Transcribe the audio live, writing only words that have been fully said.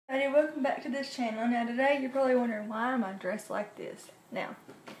everybody, welcome back to this channel. Now today you're probably wondering why am I dressed like this. Now,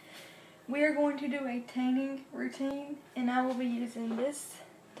 we are going to do a tanning routine and I will be using this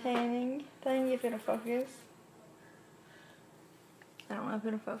tanning thing if it'll focus. I don't know if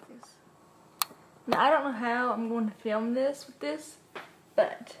it'll focus. Now I don't know how I'm going to film this with this,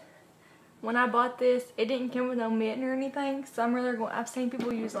 but when I bought this, it didn't come with no mitten or anything, so I've seen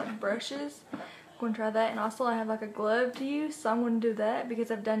people use like brushes. I'm going to try that, and also I have like a glove to use, so I'm going to do that because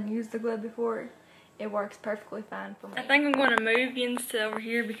I've used the glove before. It works perfectly fine for me. I think I'm going to move Jens to over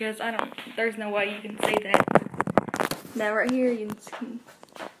here because there's no way you can see that. Now right here Jens can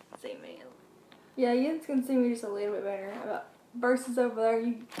see me. Yeah, Jens can see me just a little bit better. Versus over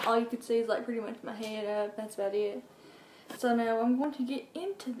there, all you can see is like pretty much my head up. That's about it. So now I'm going to get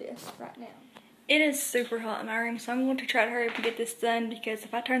into this right now. It is super hot in my room, so I'm going to try to hurry up and get this done because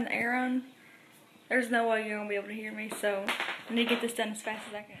if I turn the air on, there's no way you're going to be able to hear me. So I need to get this done as fast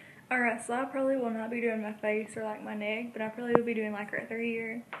as I can. Alright, so I probably will not be doing my face or like my neck, but I probably will be doing like right through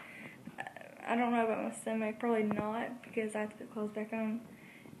here. I don't know about my stomach, probably not because I have to put clothes back on.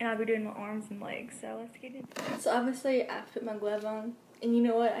 And I'll be doing my arms and legs, so let's get into it. So obviously I put my glove on, and you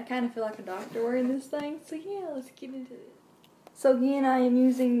know what, I kind of feel like a doctor wearing this thing, so yeah, let's get into it. So again, I am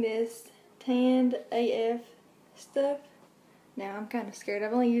using this Tanned AF stuff. Now I'm kind of scared,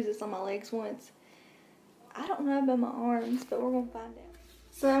 I've only used this on my legs once. I don't know about my arms, but we're going to find out.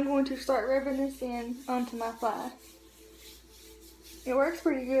 So I'm going to start rubbing this in onto my thigh. It works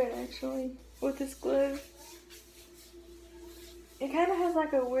pretty good actually, with this glove. It kind of has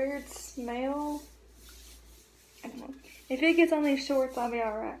like a weird smell. I don't know. If it gets on these shorts, I'll be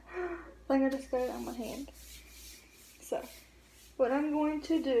alright. I think I just got it on my hand. So, what I'm going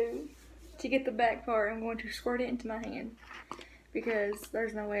to do to get the back part, I'm going to squirt it into my hand. Because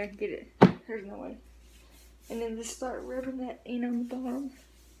there's no way I can get it. There's no way. And then just start rubbing that in on the bottom.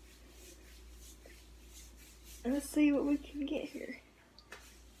 And let's see what we can get here.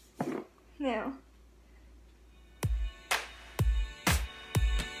 Now.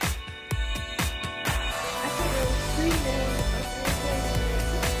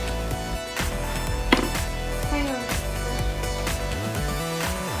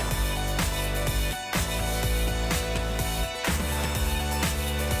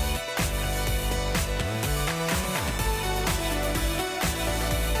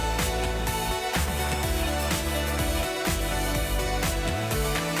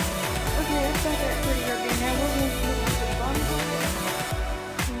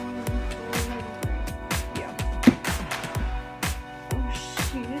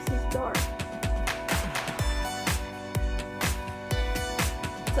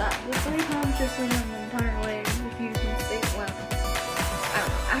 The 3 times just went on the entire leg, if you can see. Well,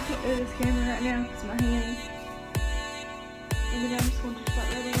 I can't do this camera right now because my hand. And then I'm just going to start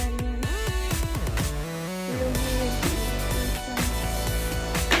rubbing that in. Real good.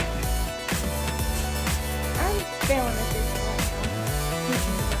 I'm failing at this right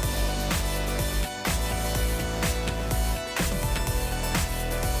now.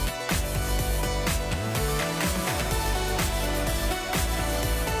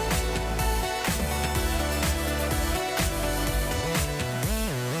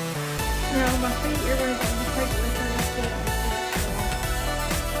 Now my feet are going to take it with her instead.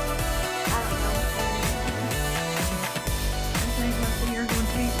 I don't know. I think my feet are going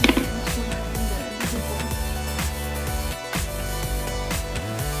to take it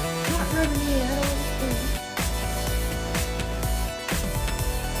not rubbing it, I don't understand.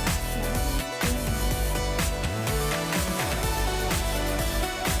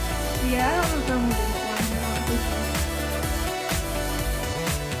 Yeah, I don't know if I'm going to do it right now.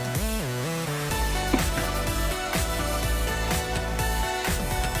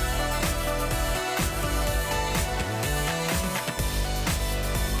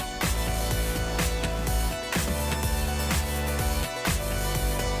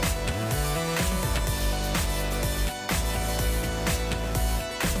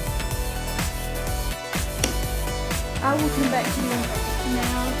 I will come back to you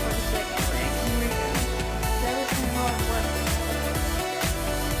now for the second leg. Here we go. That was kind of hard work.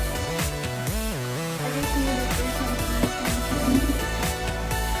 I guess I'm going to do 3 times for this one.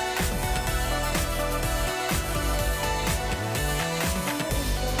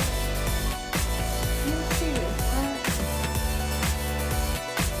 Let's see this.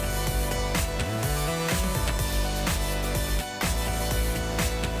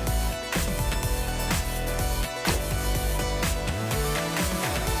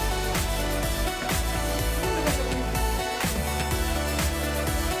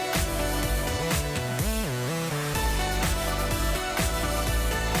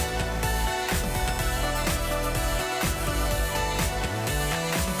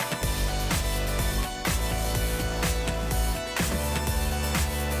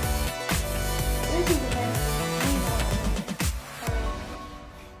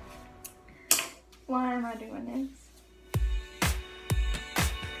 Why am I doing this?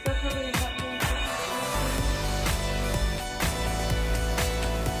 So probably about this.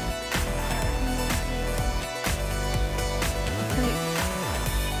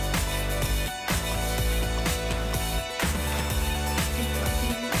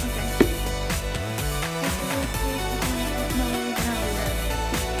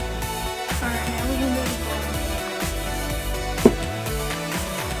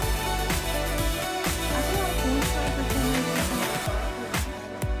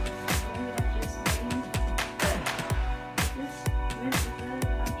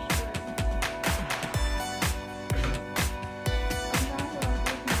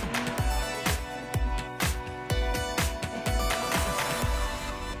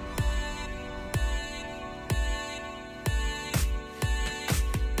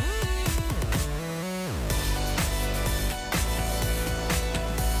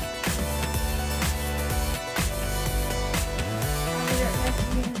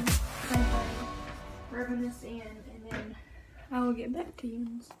 This in and then I will get back to you.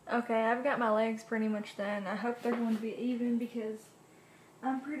 Okay, I've got my legs pretty much done. I hope they're going to be even because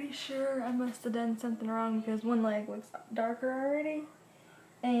I'm pretty sure I must have done something wrong because one leg looks darker already.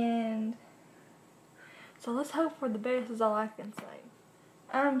 And so let's hope for the best is all I can say.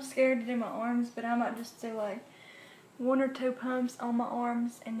 I'm scared to do my arms, but I might just do like 1 or 2 pumps on my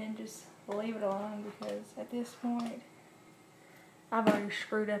arms and then just leave it alone because at this point I've already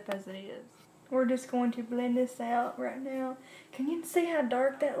screwed up as it is. We're just going to blend this out right now. Can you see how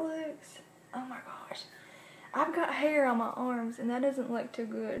dark that looks? Oh my gosh. I've got hair on my arms and that doesn't look too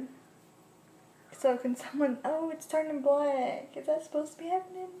good. So can someone, oh, it's turning black. Is that supposed to be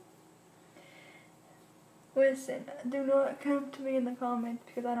happening? Listen, do not come to me in the comments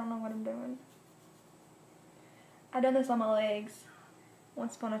because I don't know what I'm doing. I done this on my legs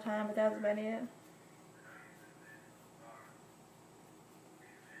once upon a time, but that was about it.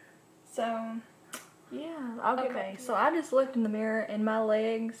 So, yeah, I'll get back. So I just looked in the mirror and my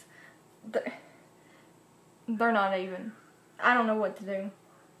legs, they're not even. I don't know what to do.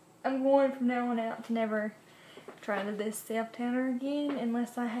 I'm going from now on out to never try to do this self-tanner again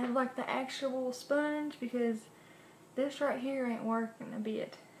unless I have like the actual sponge because this right here ain't working a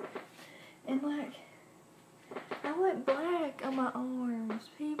bit. And like, I look black on my arms.